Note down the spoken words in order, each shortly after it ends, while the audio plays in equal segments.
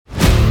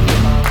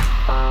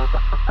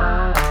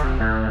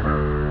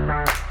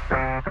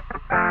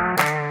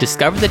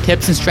Discover the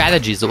tips and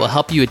strategies that will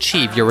help you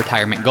achieve your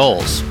retirement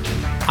goals.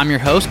 I'm your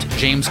host,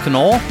 James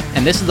Knoll,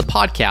 and this is the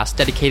podcast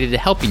dedicated to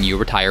helping you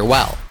retire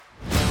well.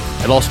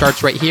 It all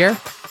starts right here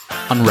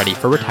on Ready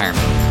for Retirement.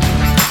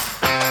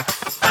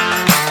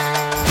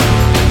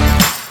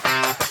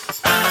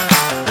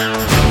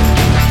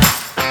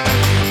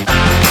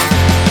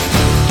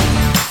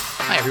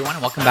 Hi, everyone,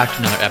 and welcome back to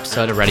another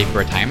episode of Ready for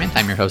Retirement.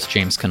 I'm your host,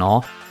 James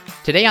Knoll.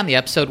 Today on the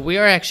episode, we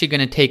are actually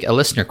going to take a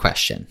listener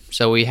question.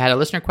 So we had a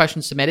listener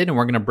question submitted, and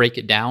we're going to break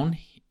it down,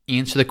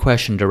 answer the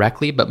question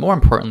directly, but more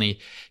importantly,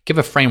 give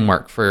a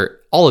framework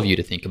for all of you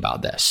to think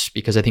about this,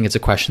 because I think it's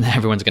a question that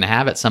everyone's going to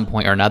have at some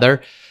point or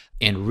another.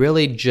 And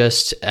really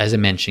just, as I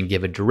mentioned,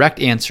 give a direct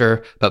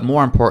answer, but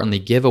more importantly,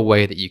 give a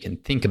way that you can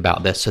think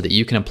about this so that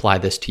you can apply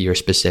this to your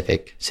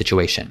specific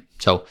situation.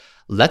 So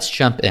let's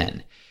jump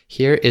in.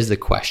 Here is the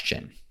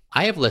question.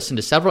 I have listened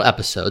to several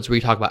episodes where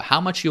you talk about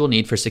how much you will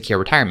need for secure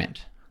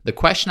retirement. The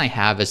question I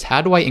have is,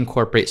 how do I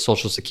incorporate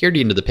Social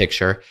Security into the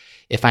picture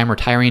if I'm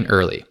retiring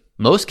early?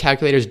 Most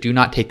calculators do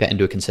not take that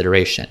into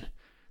consideration.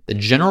 The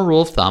general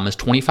rule of thumb is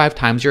 25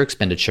 times your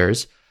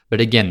expenditures,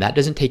 but again, that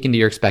doesn't take into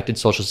your expected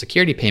Social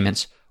Security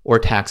payments or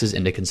taxes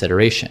into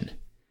consideration.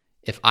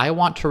 If I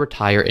want to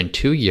retire in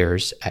 2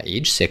 years at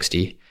age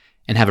 60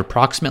 and have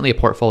approximately a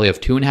portfolio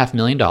of $2.5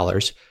 million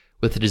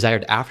with a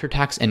desired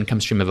after-tax income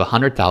stream of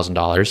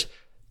 $100,000,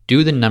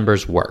 do the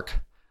numbers work?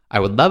 I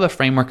would love a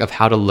framework of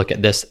how to look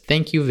at this.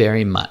 Thank you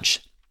very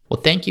much.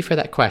 Well, thank you for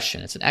that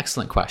question. It's an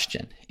excellent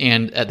question.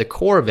 And at the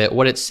core of it,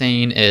 what it's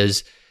saying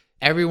is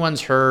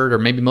everyone's heard, or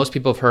maybe most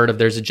people have heard of,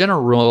 there's a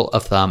general rule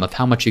of thumb of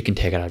how much you can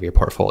take out of your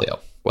portfolio.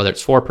 Whether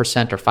it's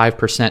 4% or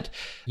 5%,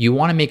 you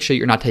want to make sure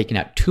you're not taking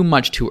out too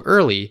much too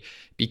early,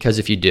 because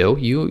if you do,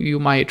 you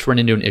might run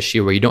into an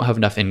issue where you don't have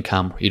enough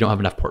income, or you don't have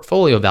enough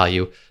portfolio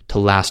value to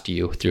last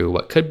you through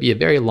what could be a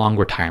very long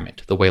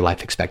retirement, the way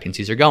life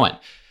expectancies are going.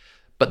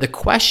 But the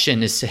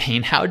question is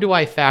saying, how do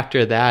I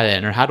factor that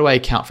in, or how do I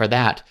account for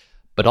that,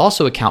 but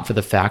also account for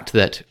the fact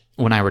that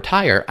when I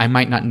retire, I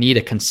might not need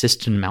a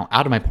consistent amount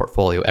out of my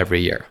portfolio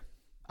every year.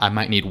 I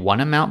might need one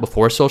amount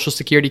before Social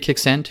Security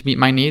kicks in to meet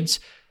my needs,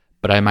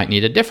 but I might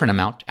need a different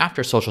amount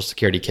after Social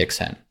Security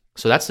kicks in.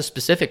 So that's the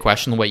specific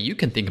question. The way you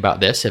can think about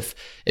this, if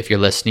you're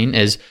listening,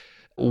 is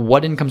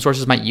what income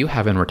sources might you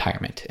have in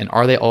retirement? And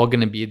are they all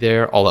going to be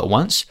there all at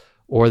once?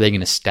 Or are they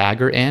going to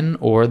stagger in?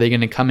 Or are they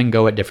going to come and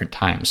go at different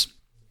times?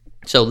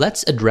 So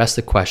let's address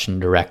the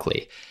question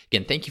directly.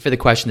 Again, thank you for the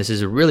question. This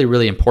is a really,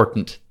 really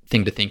important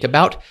thing to think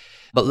about.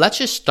 But let's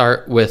just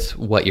start with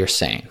what you're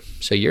saying.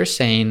 So you're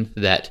saying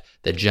that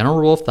the general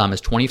rule of thumb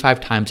is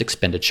 25 times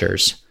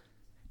expenditures.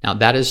 Now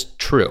that is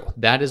true.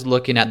 That is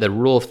looking at the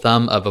rule of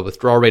thumb of a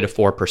withdrawal rate of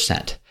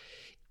 4%.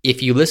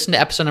 If you listen to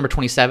episode number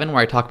 27,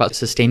 where I talk about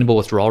sustainable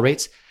withdrawal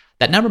rates,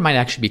 that number might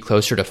actually be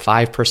closer to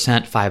 5%,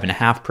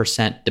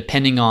 5.5%,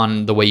 depending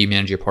on the way you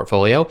manage your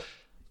portfolio.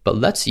 But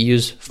let's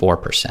use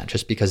 4%,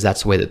 just because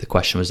that's the way that the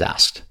question was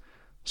asked.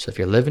 So if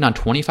you're living on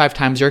 25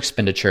 times your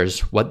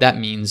expenditures, what that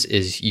means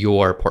is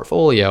your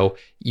portfolio,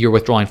 you're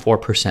withdrawing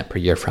 4% per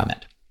year from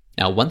it.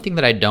 Now, one thing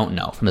that I don't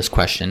know from this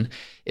question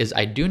is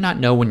I do not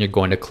know when you're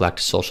going to collect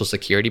Social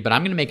Security, but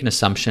I'm going to make an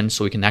assumption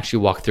so we can actually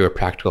walk through a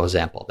practical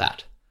example of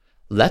that.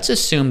 Let's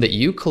assume that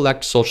you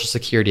collect Social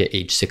Security at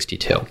age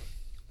 62.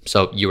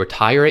 So you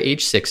retire at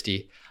age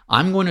 60.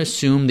 I'm going to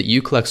assume that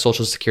you collect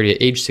Social Security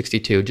at age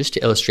 62 just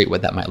to illustrate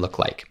what that might look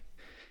like.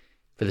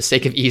 For the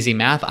sake of easy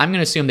math, I'm going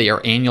to assume that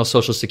your annual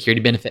Social Security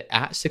benefit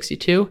at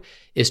 62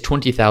 is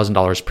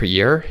 $20,000 per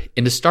year.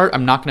 And to start,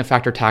 I'm not going to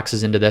factor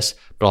taxes into this,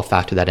 but I'll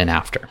factor that in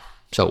after.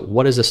 So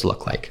what does this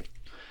look like?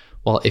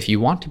 Well, if you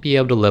want to be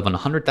able to live on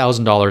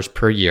 $100,000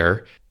 per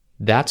year,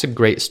 that's a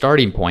great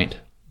starting point.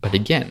 But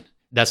again,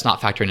 that's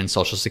not factoring in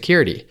Social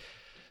Security.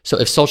 So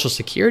if Social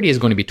Security is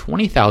going to be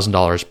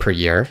 $20,000 per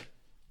year,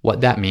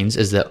 what that means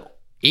is that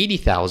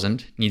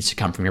 $80,000 needs to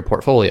come from your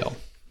portfolio.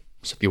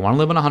 So if you want to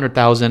live on $100,000,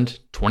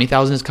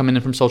 $20,000 is coming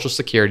in from Social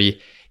Security,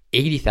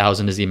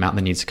 $80,000 is the amount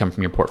that needs to come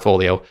from your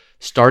portfolio,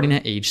 starting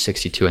at age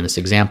 62 in this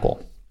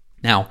example.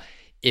 Now,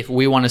 if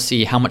we want to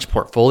see how much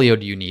portfolio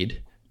do you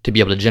need to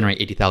be able to generate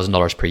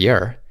 $80,000 per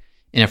year,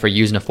 and if we're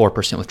using a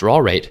 4%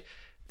 withdrawal rate,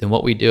 then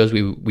what we do is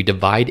we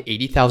divide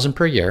 $80,000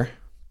 per year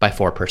by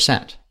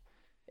 4%.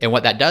 And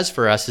what that does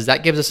for us is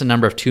that gives us a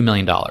number of $2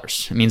 million.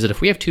 It means that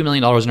if we have $2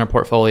 million in our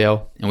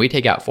portfolio and we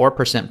take out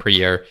 4% per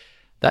year,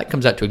 that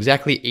comes out to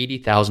exactly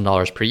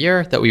 $80,000 per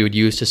year that we would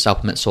use to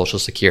supplement Social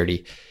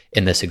Security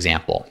in this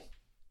example.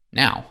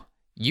 Now,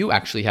 you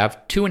actually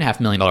have $2.5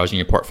 million in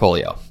your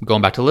portfolio.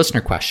 Going back to the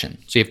listener question.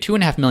 So you have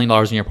 $2.5 million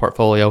in your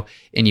portfolio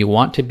and you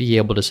want to be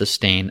able to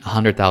sustain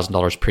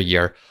 $100,000 per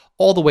year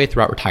all the way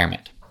throughout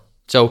retirement.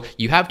 So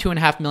you have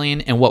 $2.5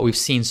 million, and what we've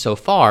seen so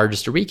far,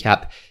 just to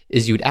recap,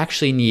 is you'd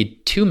actually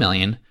need $2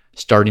 million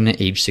starting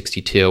at age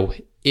 62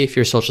 if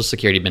your Social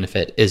Security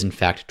benefit is in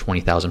fact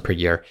 $20,000 per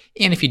year,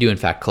 and if you do in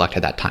fact collect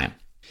at that time.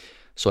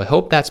 So I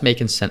hope that's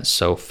making sense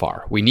so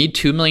far. We need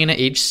 $2 million at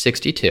age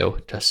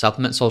 62 to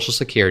supplement Social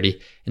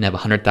Security and have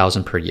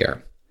 $100,000 per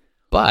year.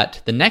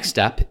 But the next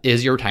step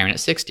is your retirement at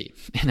 60.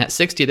 And at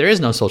 60, there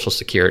is no Social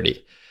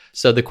Security.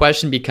 So the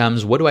question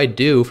becomes, what do I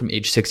do from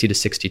age 60 to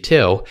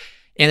 62?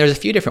 And there's a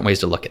few different ways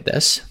to look at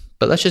this,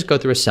 but let's just go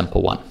through a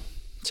simple one.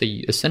 So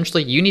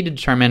essentially, you need to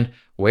determine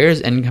where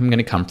is income going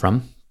to come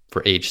from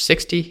for age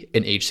 60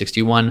 and age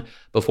 61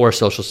 before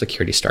Social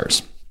Security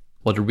starts.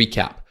 Well, to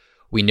recap,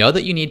 we know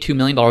that you need $2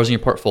 million in your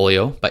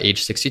portfolio by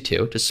age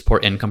 62 to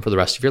support income for the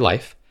rest of your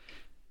life.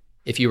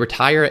 If you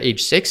retire at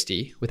age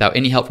 60 without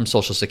any help from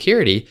Social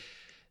Security,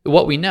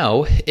 what we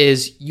know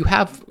is you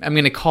have, I'm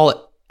going to call it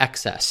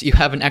excess. You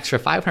have an extra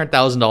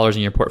 $500,000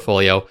 in your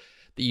portfolio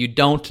that you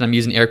don't, and I'm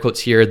using air quotes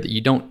here, that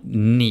you don't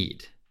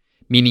need.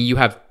 Meaning you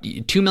have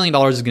 $2 million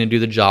is going to do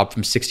the job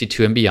from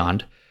 62 and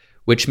beyond,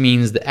 which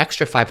means the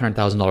extra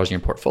 $500,000 in your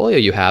portfolio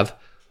you have,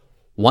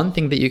 one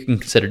thing that you can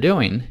consider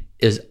doing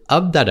is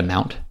of that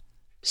amount,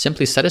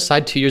 simply set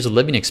aside 2 years of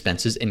living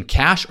expenses in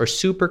cash or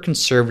super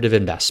conservative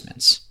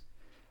investments.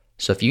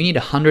 So if you need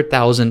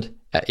 $100,000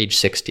 at age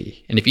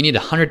 60, and if you need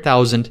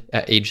 $100,000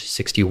 at age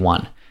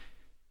 61,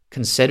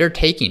 consider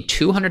taking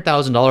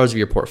 $200,000 of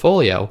your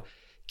portfolio,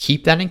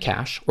 keep that in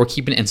cash or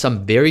keep it in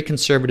some very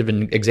conservative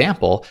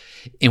example.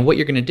 And what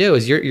you're going to do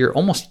is you're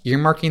almost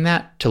earmarking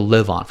that to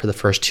live on for the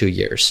first 2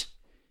 years.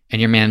 And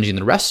you're managing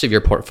the rest of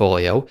your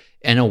portfolio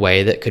in a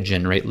way that could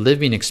generate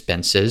living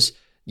expenses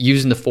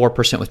using the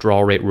 4%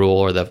 withdrawal rate rule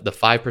or the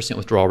 5%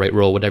 withdrawal rate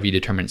rule, whatever you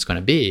determine it's going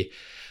to be.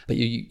 But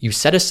you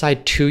set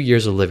aside 2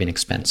 years of living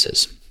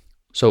expenses.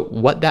 So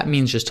what that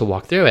means, just to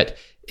walk through it,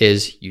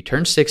 is you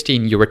turn 60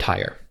 and you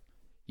retire.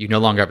 You no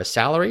longer have a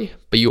salary,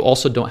 but you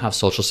also don't have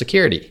Social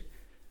Security.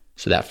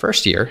 So that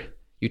first year,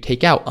 you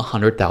take out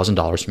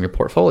 $100,000 from your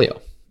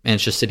portfolio. And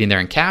it's just sitting there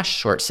in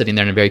cash, or it's sitting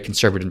there in a very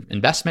conservative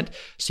investment,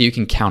 so you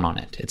can count on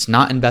it. It's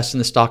not invested in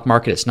the stock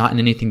market. It's not in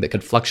anything that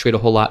could fluctuate a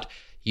whole lot.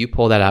 You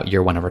pull that out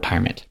year one of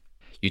retirement.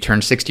 You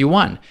turn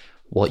 61.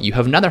 Well, you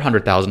have another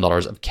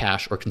 $100,000 of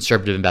cash or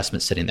conservative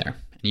investment sitting there,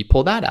 and you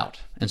pull that out.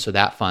 And so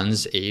that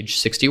funds age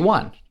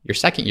 61, your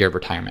second year of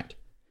retirement.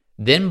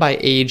 Then by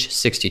age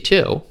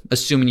 62,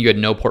 assuming you had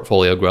no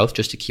portfolio growth,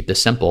 just to keep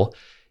this simple,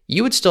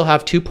 you would still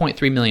have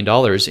 $2.3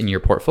 million in your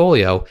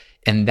portfolio,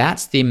 and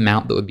that's the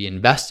amount that would be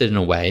invested in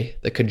a way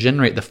that could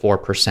generate the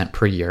 4%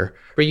 per year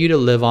for you to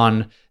live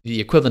on the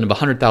equivalent of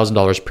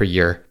 $100,000 per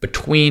year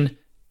between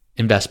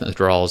investment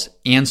withdrawals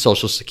and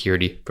Social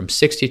Security from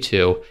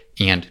 62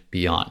 and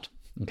beyond.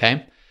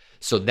 Okay?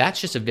 So that's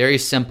just a very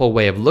simple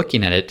way of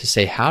looking at it to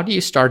say, how do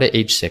you start at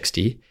age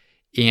 60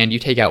 and you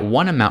take out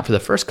one amount for the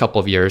first couple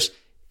of years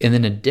and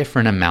then a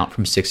different amount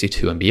from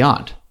 62 and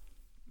beyond?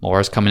 More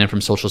is coming in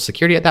from Social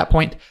Security at that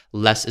point,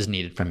 less is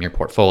needed from your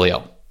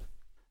portfolio.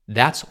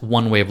 That's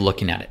one way of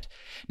looking at it.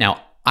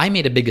 Now, I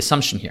made a big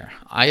assumption here.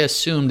 I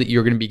assumed that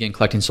you're going to begin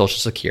collecting Social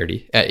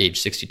Security at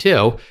age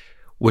 62,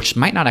 which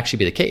might not actually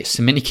be the case.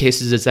 In many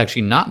cases, it's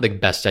actually not the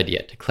best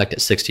idea to collect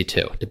at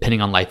 62,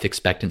 depending on life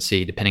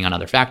expectancy, depending on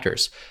other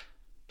factors.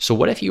 So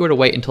what if you were to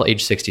wait until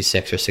age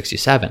 66 or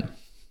 67?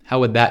 How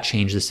would that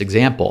change this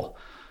example?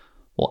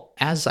 Well,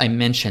 as I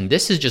mentioned,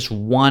 this is just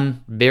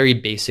one very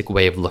basic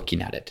way of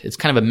looking at it. It's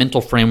kind of a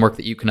mental framework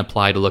that you can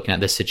apply to looking at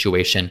this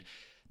situation.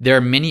 There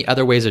are many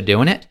other ways of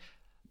doing it,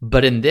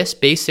 but in this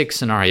basic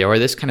scenario, or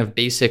this kind of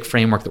basic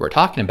framework that we're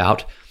talking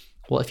about,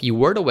 well, if you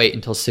were to wait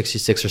until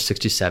 66 or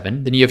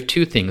 67, then you have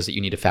two things that you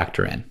need to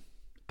factor in.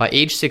 By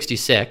age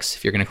 66,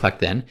 if you're going to collect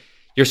then,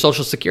 your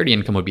Social Security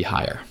income would be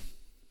higher.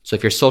 So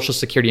if your Social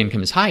Security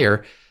income is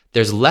higher,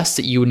 there's less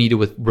that you would need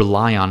to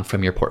rely on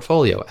from your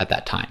portfolio at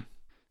that time.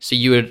 So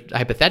you would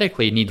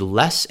hypothetically need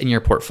less in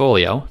your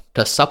portfolio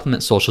to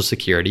supplement Social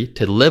Security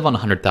to live on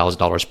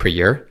 $100,000 per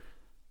year,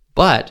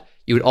 but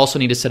you would also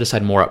need to set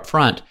aside more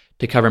upfront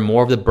to cover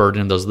more of the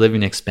burden of those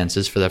living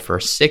expenses for the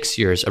first 6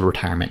 years of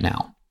retirement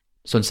now.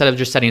 So instead of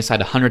just setting aside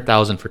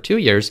 $100,000 for 2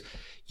 years,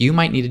 you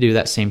might need to do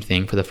that same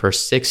thing for the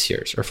first 6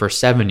 years or first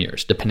 7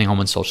 years, depending on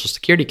when Social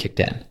Security kicked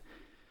in.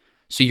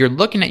 So you're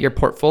looking at your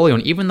portfolio,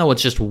 and even though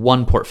it's just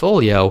one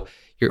portfolio,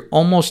 you're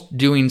almost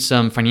doing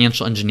some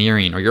financial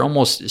engineering, or you're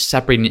almost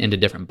separating it into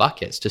different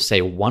buckets to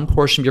say one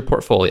portion of your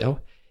portfolio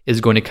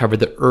is going to cover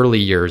the early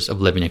years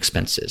of living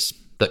expenses.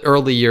 The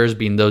early years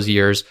being those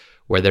years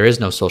where there is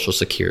no Social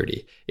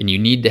Security, and you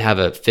need to have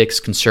a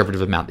fixed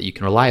conservative amount that you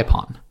can rely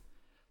upon.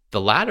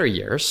 The latter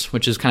years,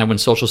 which is kind of when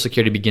Social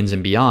Security begins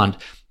and beyond,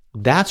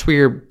 that's where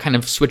you're kind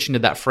of switching to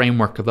that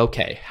framework of,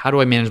 okay, how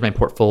do I manage my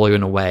portfolio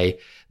in a way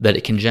that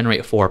it can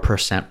generate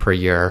 4% per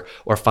year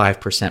or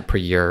 5% per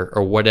year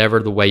or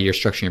whatever the way you're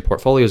structuring your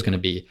portfolio is going to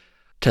be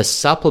to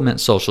supplement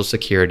Social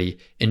Security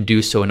and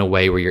do so in a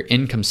way where your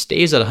income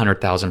stays at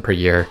 $100,000 per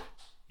year.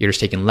 You're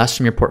just taking less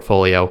from your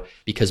portfolio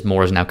because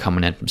more is now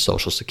coming in from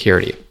Social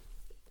Security.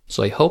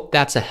 So I hope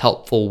that's a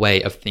helpful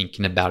way of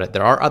thinking about it.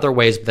 There are other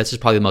ways, but this is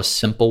probably the most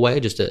simple way,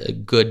 just a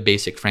good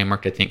basic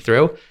framework to think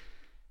through.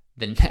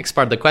 The next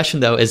part of the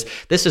question, though, is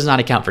this does not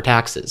account for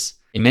taxes.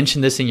 You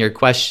mentioned this in your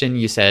question.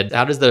 You said,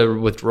 how does the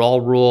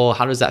withdrawal rule,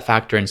 how does that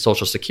factor in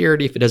Social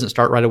Security if it doesn't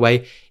start right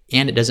away?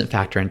 And it doesn't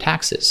factor in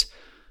taxes.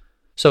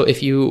 So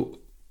if you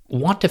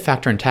want to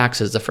factor in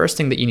taxes, the first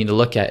thing that you need to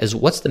look at is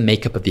what's the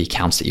makeup of the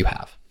accounts that you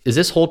have. Is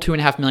this whole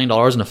 $2.5 million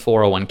in a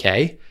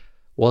 401k?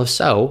 Well, if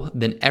so,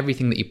 then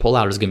everything that you pull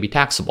out is going to be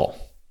taxable.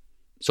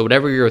 So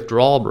whatever your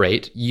withdrawal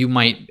rate, you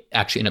might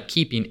actually end up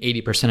keeping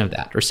 80% of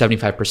that or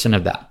 75%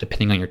 of that,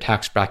 depending on your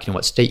tax bracket and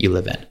what state you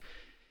live in.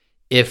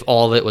 If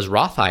all of it was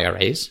Roth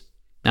IRAs,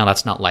 now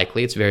that's not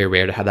likely. It's very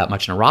rare to have that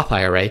much in a Roth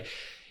IRA.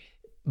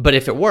 But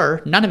if it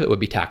were, none of it would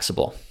be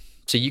taxable.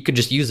 So you could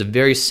just use a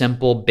very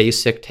simple,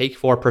 basic, take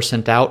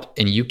 4% out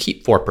and you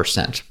keep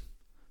 4%.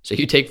 So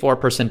you take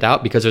 4%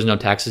 out because there's no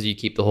taxes, you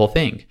keep the whole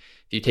thing.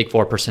 If you take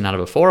 4% out of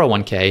a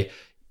 401k,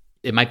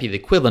 it might be the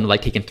equivalent of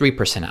like taking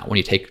 3% out when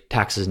you take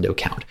taxes into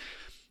account.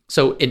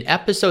 So in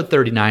episode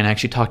 39, I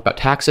actually talked about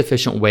tax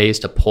efficient ways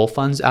to pull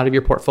funds out of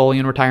your portfolio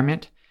in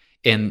retirement.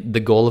 And the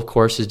goal, of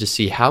course, is to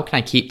see how can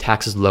I keep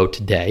taxes low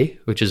today,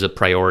 which is a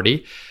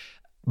priority.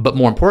 But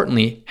more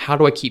importantly, how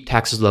do I keep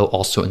taxes low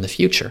also in the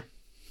future?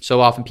 So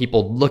often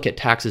people look at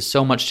taxes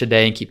so much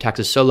today and keep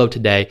taxes so low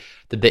today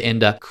that they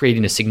end up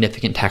creating a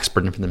significant tax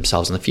burden for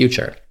themselves in the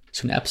future.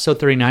 So in episode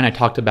 39, I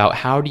talked about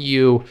how do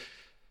you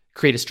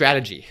create a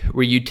strategy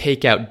where you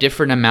take out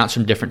different amounts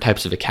from different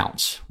types of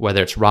accounts,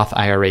 whether it's Roth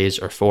IRAs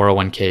or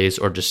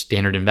 401ks or just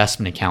standard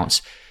investment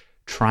accounts,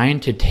 trying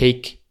to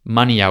take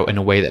money out in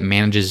a way that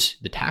manages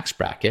the tax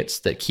brackets,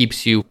 that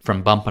keeps you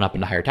from bumping up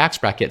into higher tax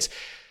brackets.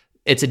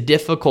 It's a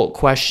difficult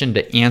question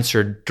to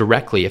answer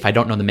directly if I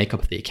don't know the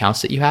makeup of the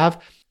accounts that you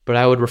have, but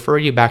I would refer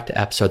you back to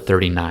episode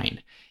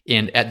 39.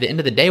 And at the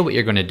end of the day, what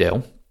you're going to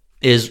do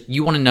is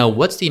you want to know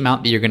what's the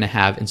amount that you're going to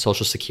have in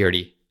Social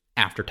Security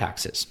after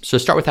taxes. So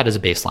start with that as a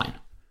baseline.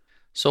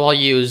 So I'll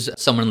use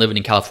someone living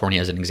in California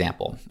as an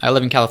example. I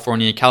live in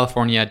California.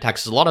 California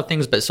taxes a lot of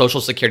things, but Social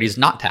Security is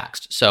not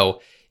taxed.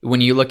 So when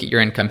you look at your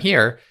income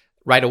here,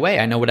 right away,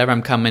 I know whatever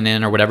I'm coming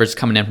in or whatever's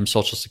coming in from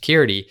Social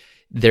Security,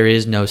 there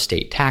is no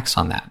state tax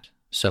on that.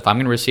 So if I'm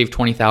going to receive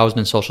 $20,000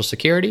 in Social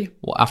Security,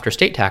 well, after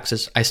state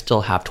taxes, I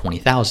still have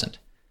 $20,000.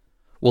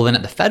 Well, then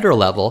at the federal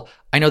level,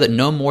 I know that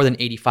no more than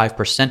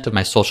 85% of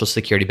my Social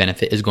Security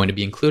benefit is going to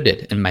be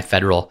included in my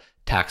federal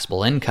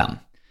taxable income.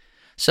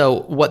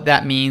 So what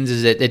that means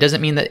is that it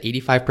doesn't mean that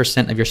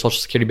 85% of your Social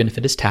Security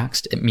benefit is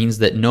taxed. It means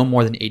that no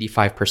more than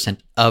 85%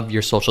 of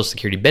your Social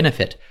Security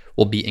benefit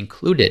will be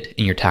included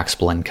in your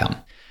taxable income.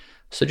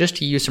 So just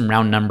to use some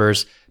round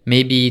numbers,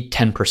 maybe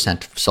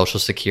 10% of Social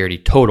Security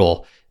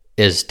total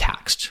is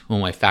taxed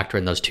when I factor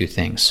in those two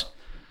things.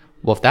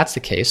 Well, if that's the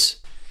case,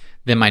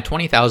 then my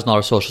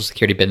 $20,000 Social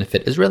Security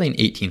benefit is really an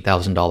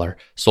 $18,000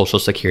 Social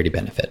Security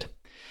benefit.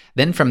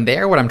 Then from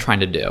there, what I'm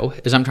trying to do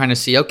is I'm trying to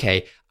see,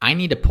 okay, I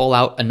need to pull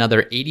out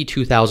another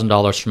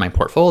 $82,000 from my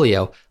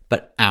portfolio,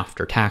 but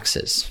after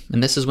taxes.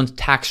 And this is when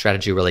tax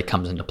strategy really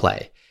comes into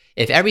play.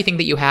 If everything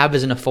that you have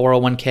is in a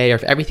 401k or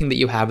if everything that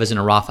you have is in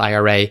a Roth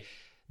IRA,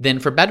 then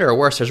for better or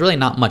worse, there's really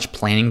not much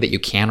planning that you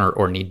can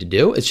or need to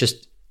do. It's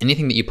just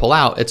anything that you pull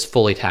out, it's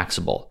fully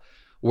taxable.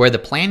 Where the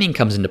planning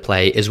comes into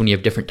play is when you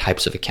have different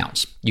types of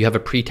accounts. You have a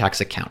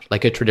pre-tax account,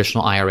 like a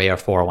traditional IRA or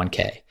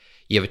 401k.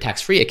 You have a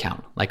tax-free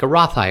account, like a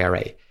Roth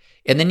IRA.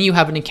 And then you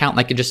have an account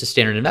like just a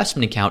standard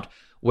investment account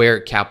where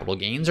capital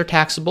gains are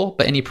taxable,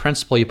 but any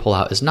principal you pull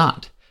out is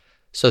not.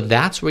 So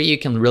that's where you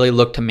can really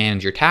look to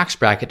manage your tax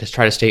bracket to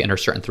try to stay under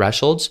certain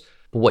thresholds.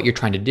 But what you're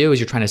trying to do is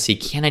you're trying to see,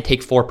 can I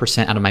take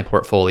 4% out of my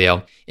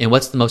portfolio? And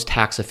what's the most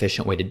tax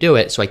efficient way to do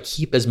it? So I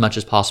keep as much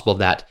as possible of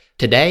that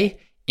today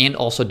and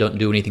also don't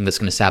do anything that's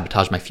going to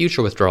sabotage my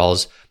future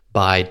withdrawals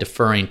by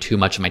deferring too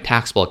much of my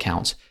taxable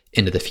accounts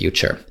into the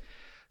future.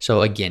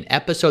 So again,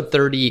 episode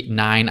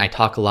 39, I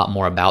talk a lot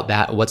more about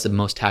that. What's the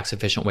most tax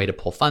efficient way to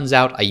pull funds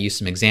out? I use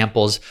some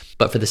examples,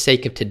 but for the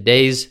sake of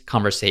today's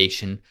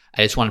conversation,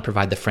 I just want to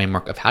provide the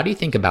framework of how do you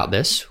think about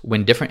this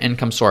when different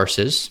income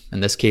sources, in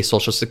this case,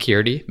 Social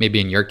Security,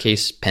 maybe in your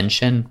case,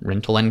 pension,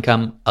 rental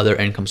income, other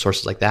income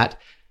sources like that.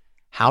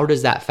 How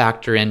does that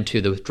factor into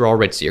the withdrawal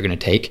rates that you're going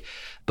to take?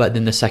 But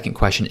then the second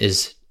question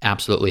is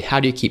absolutely, how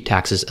do you keep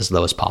taxes as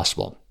low as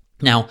possible?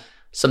 Now,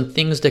 some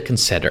things to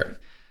consider.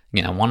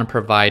 Again, I want to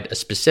provide a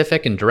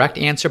specific and direct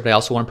answer, but I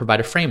also want to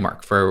provide a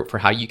framework for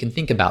how you can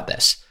think about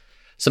this.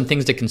 Some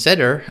things to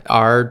consider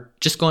are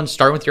just going to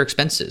start with your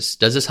expenses.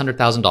 Does this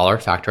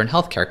 $100,000 factor in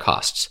healthcare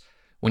costs?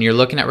 When you're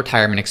looking at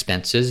retirement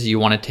expenses, you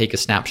want to take a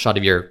snapshot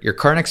of your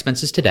current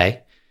expenses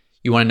today.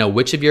 You want to know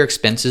which of your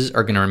expenses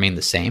are going to remain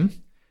the same,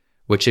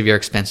 which of your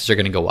expenses are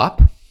going to go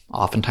up.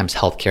 Oftentimes,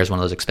 healthcare is one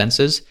of those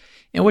expenses.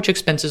 And which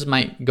expenses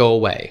might go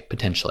away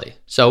potentially.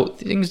 So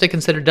things to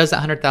consider, does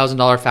that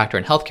 $100,000 factor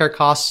in healthcare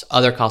costs,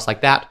 other costs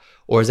like that,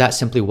 or is that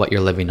simply what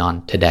you're living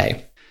on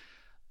today?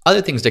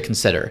 Other things to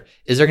consider,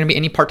 is there going to be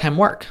any part-time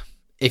work?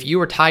 If you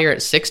retire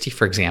at 60,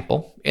 for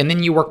example, and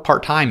then you work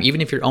part-time,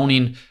 even if you're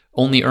only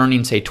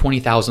earning, say,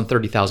 $20,000,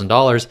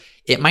 $30,000,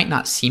 it might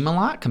not seem a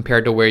lot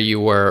compared to where you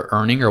were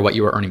earning or what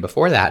you were earning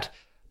before that,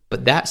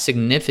 but that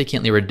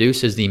significantly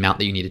reduces the amount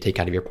that you need to take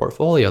out of your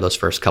portfolio those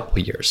first couple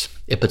of years.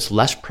 It puts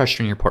less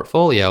pressure on your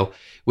portfolio,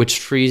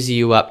 which frees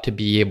you up to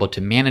be able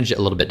to manage it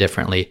a little bit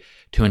differently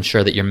to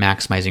ensure that you're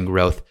maximizing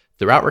growth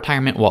throughout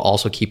retirement while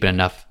also keeping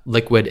enough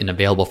liquid and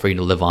available for you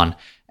to live on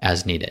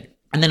as needed.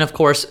 And then, of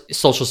course,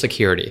 Social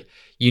Security.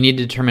 You need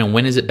to determine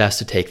when is it best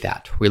to take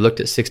that. We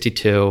looked at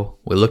 62,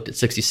 we looked at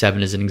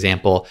 67 as an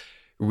example.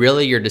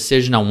 Really, your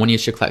decision on when you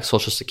should collect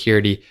Social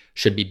Security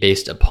should be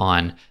based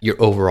upon your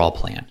overall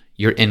plan,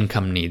 your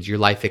income needs, your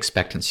life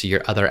expectancy,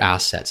 your other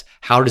assets.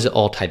 How does it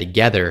all tie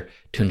together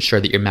to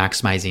ensure that you're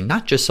maximizing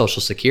not just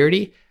Social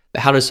Security,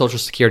 but how does Social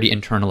Security in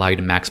turn allow you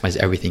to maximize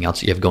everything else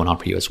that you have going on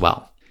for you as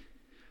well?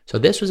 So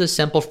this was a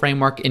simple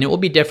framework, and it will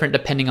be different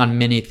depending on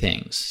many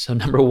things. So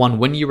number one,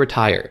 when you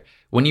retire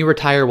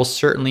will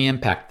certainly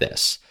impact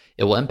this.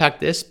 It will impact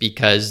this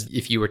because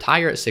if you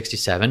retire at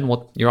 67,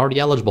 well, you're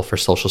already eligible for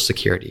Social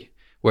Security.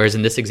 Whereas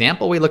in this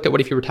example, we looked at what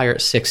if you retire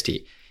at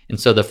 60. And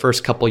so the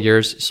first couple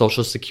years,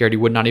 Social Security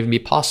would not even be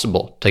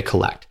possible to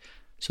collect.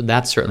 So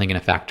that's certainly going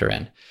to factor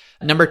in.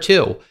 Number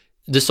two,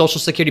 the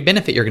Social Security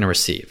benefit you're going to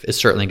receive is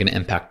certainly going to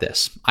impact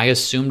this. I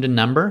assumed a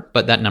number,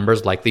 but that number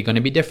is likely going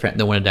to be different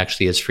than what it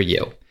actually is for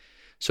you.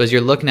 So as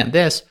you're looking at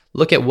this,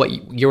 look at what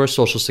your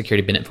Social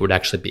Security benefit would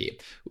actually be.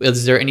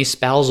 Is there any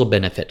spousal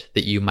benefit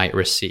that you might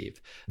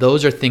receive?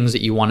 Those are things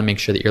that you want to make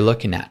sure that you're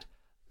looking at.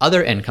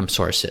 Other income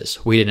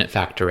sources we didn't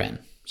factor in.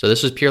 So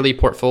this was purely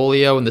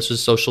portfolio and this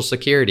was Social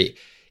Security.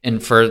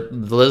 And for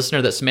the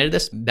listener that submitted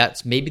this,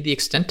 that's maybe the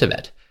extent of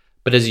it.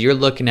 But as you're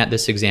looking at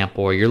this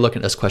example or you're looking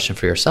at this question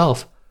for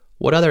yourself,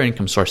 what other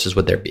income sources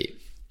would there be?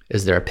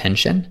 Is there a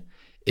pension?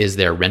 Is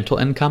there rental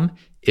income?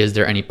 Is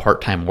there any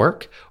part-time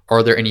work?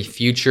 Are there any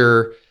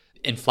future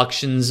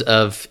influxes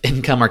of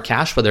income or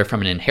cash, whether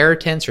from an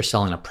inheritance or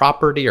selling a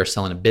property or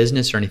selling a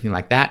business or anything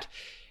like that?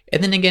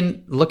 And then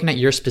again, looking at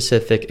your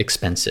specific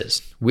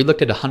expenses. We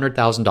looked at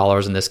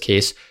 $100,000 in this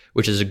case,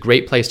 which is a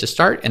great place to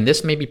start. And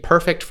this may be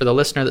perfect for the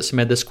listener that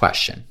submitted this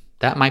question.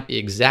 That might be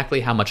exactly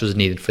how much was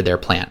needed for their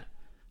plan.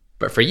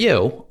 But for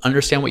you,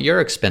 understand what your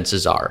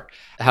expenses are.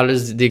 How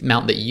does the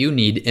amount that you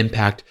need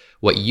impact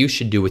what you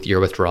should do with your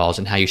withdrawals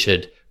and how you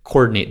should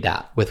coordinate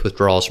that with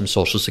withdrawals from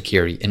Social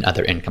Security and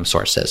other income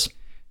sources?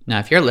 Now,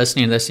 if you're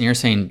listening to this and you're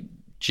saying,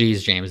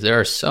 geez, James, there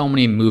are so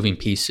many moving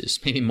pieces,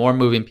 maybe more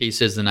moving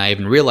pieces than I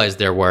even realized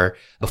there were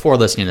before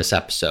listening to this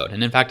episode.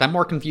 And in fact, I'm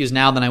more confused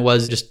now than I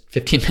was just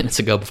 15 minutes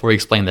ago before we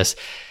explained this.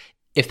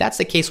 If that's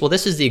the case, well,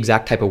 this is the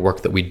exact type of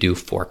work that we do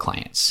for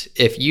clients.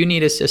 If you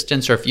need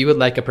assistance or if you would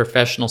like a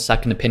professional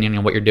second opinion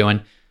on what you're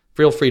doing,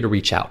 feel free to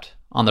reach out.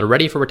 On the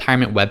Ready for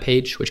Retirement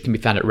webpage, which can be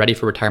found at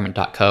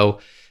readyforretirement.co,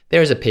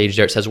 there's a page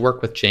there that says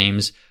work with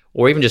James,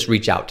 or even just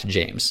reach out to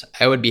James.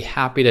 I would be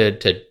happy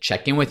to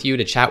check in with you,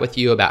 to chat with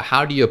you about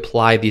how do you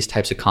apply these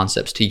types of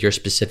concepts to your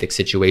specific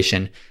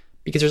situation,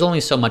 because there's only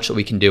so much that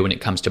we can do when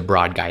it comes to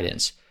broad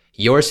guidance.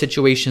 Your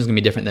situation is going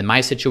to be different than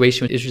my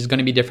situation, which is going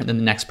to be different than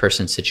the next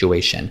person's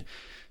situation.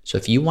 So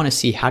if you want to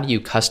see how do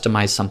you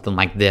customize something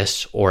like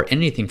this, or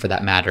anything for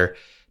that matter,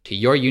 to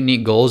your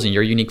unique goals and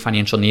your unique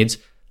financial needs,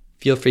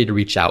 feel free to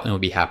reach out and we'll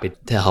be happy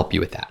to help you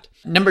with that.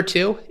 Number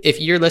two, if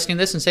you're listening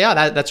to this and say, oh,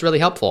 that's really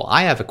helpful,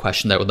 I have a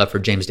question that I would love for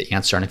James to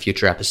answer on a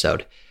future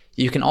episode.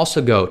 You can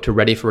also go to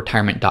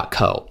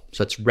readyforretirement.co.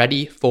 So it's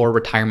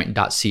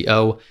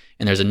readyforretirement.co.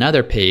 And there's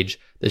another page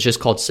that's just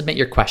called Submit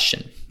Your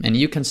Question. And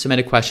you can submit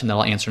a question that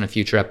I'll answer in a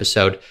future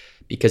episode,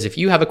 because if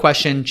you have a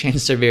question,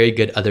 chances are very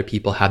good other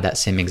people have that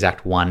same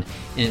exact one.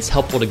 And it's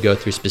helpful to go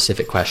through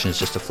specific questions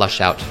just to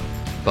flesh out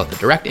both the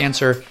direct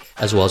answer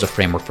as well as a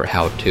framework for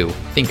how to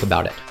think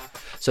about it.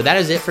 So that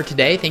is it for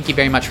today. Thank you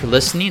very much for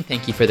listening.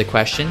 Thank you for the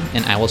question,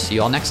 and I will see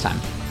you all next time.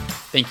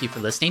 Thank you for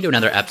listening to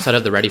another episode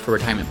of the Ready for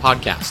Retirement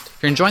podcast. If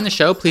you're enjoying the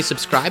show, please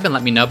subscribe and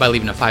let me know by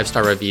leaving a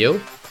 5-star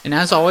review. And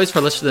as always, for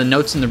a list of the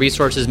notes and the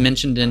resources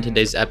mentioned in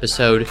today's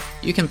episode,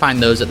 you can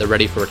find those at the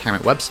Ready for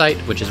Retirement website,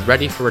 which is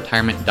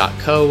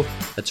readyforretirement.co.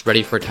 That's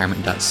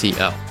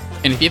readyforretirement.co.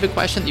 And if you have a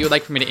question that you would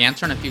like for me to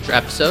answer in a future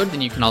episode, then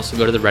you can also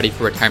go to the Ready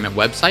for Retirement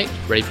website,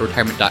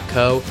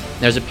 readyforretirement.co.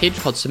 There's a page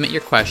called Submit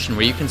Your Question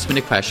where you can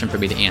submit a question for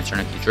me to answer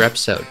in a future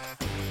episode.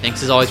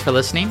 Thanks as always for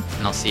listening,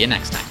 and I'll see you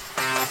next time.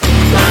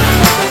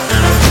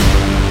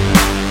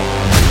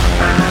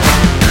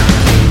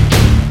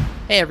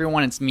 Hey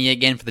everyone, it's me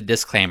again for the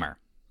disclaimer.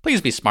 Please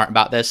be smart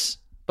about this.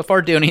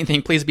 Before doing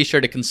anything, please be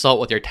sure to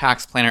consult with your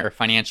tax planner or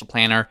financial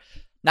planner.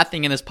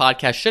 Nothing in this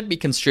podcast should be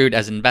construed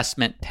as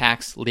investment,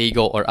 tax,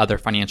 legal, or other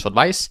financial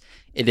advice.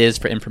 It is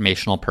for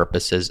informational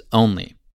purposes only.